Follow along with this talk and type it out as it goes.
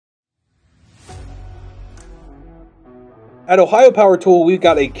At Ohio Power Tool, we've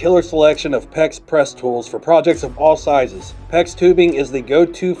got a killer selection of PEX press tools for projects of all sizes. PEX tubing is the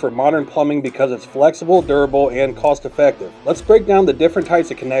go-to for modern plumbing because it's flexible, durable, and cost-effective. Let's break down the different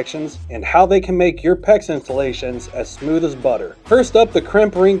types of connections and how they can make your PEX installations as smooth as butter. First up, the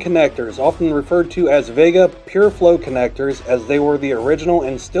Crimp ring connectors, often referred to as Vega Pure Flow connectors, as they were the original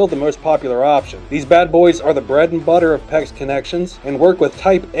and still the most popular option. These bad boys are the bread and butter of PEX connections and work with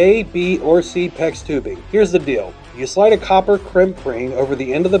type A, B, or C PEX tubing. Here's the deal. You slide a copper crimp ring over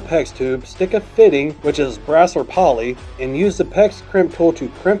the end of the PEX tube, stick a fitting, which is brass or poly, and use the PEX crimp tool to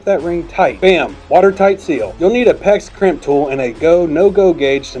crimp that ring tight. Bam! Watertight seal. You'll need a PEX crimp tool and a go, no-go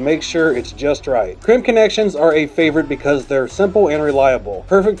gauge to make sure it's just right. Crimp connections are a favorite because they're simple and reliable,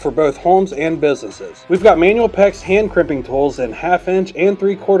 perfect for both homes and businesses. We've got manual PEX hand crimping tools in 1/2 inch and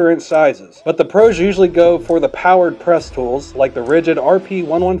 3/4 inch sizes, but the pros usually go for the powered press tools like the RIDGID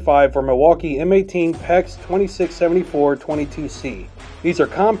RP115 or Milwaukee M18 PEX 2674-22C. These are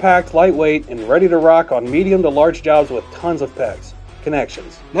compact, lightweight, and ready to rock on medium to large jobs with tons of PEX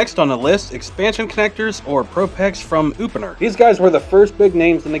connections. Next on the list, expansion connectors or ProPEX from Upener. These guys were the first big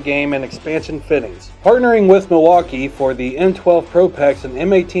names in the game in expansion fittings. Partnering with Milwaukee for the M12 ProPEX and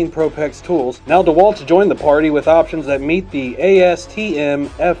M18 ProPEX tools, now DeWalt's joined the party with options that meet the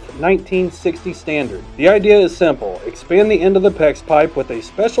ASTM F1960 standard. The idea is simple. Expand the end of the PEX pipe with a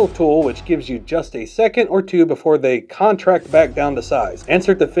special tool which gives you just a second or two before they contract back down to size.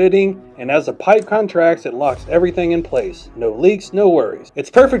 Insert the fitting, and as the pipe contracts, it locks everything in place. No leaks, no worries. It's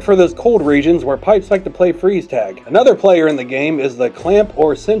perfect for those cold regions where pipes like to play freeze tag. Another player in the game is the clamp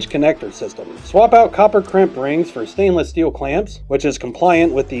or cinch connector system. Swap out copper crimp rings for stainless steel clamps, which is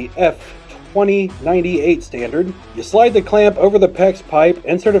compliant with the F2098 standard. You slide the clamp over the PEX pipe,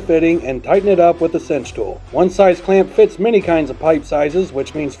 insert a fitting, and tighten it up with the cinch tool. One size clamp fits many kinds of pipe sizes,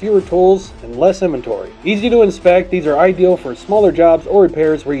 which means fewer tools and less inventory. Easy to inspect, these are ideal for smaller jobs or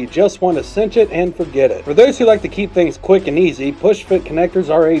repairs where you just want to cinch it and forget it. For those who like to keep things quick and easy, push fit connectors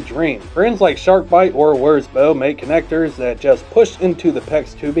are a dream. Brands like SharkBite or Wurzbo make connectors that just push into the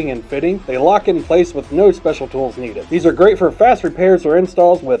PEX tubing and fitting. They lock in place with no special tools needed. These are great for fast repairs or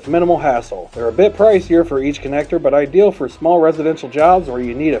installs with minimal hassle. They're a bit pricier for each connector, but ideal for small residential jobs where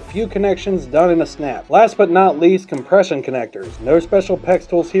you need a few connections done in a snap. Last but not least, compression connectors. No special PEX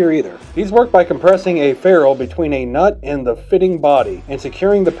tools here either. These work by compressing a ferrule between a nut and the fitting body and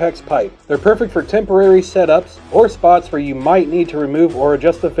securing the PEX pipe. They're perfect for temporary setups or spots where you might need to remove or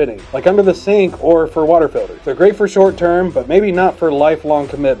adjust the fitting, like under the sink or for water filters. They're great for short term, but maybe not for lifelong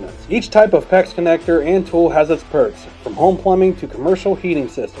commitments. Each type of PEX connector and tool has its perks, from home plumbing to commercial heating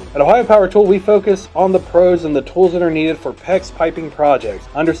systems. At Ohio Power Tool, we focus on the pros and the tools that are needed for PEX piping projects.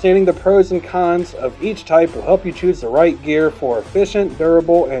 Understanding the pros and cons of each type will help you choose the right gear for efficient,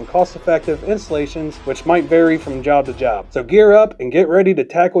 durable, and cost-effective installations, which might vary from job to job. So gear up and get ready to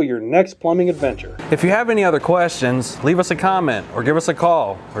tackle your next plumbing adventure. If you have any other questions, leave us a comment or give us a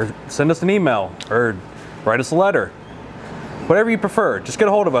call or send us an email or write us a letter. Whatever you prefer, just get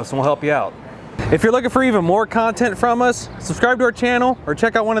a hold of us and we'll help you out. If you're looking for even more content from us, subscribe to our channel or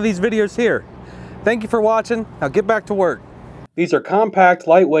check out one of these videos here. Thank you for watching. Now get back to work. These are compact,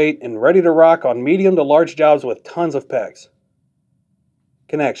 lightweight, and ready to rock on medium to large jobs with tons of PEX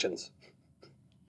connections.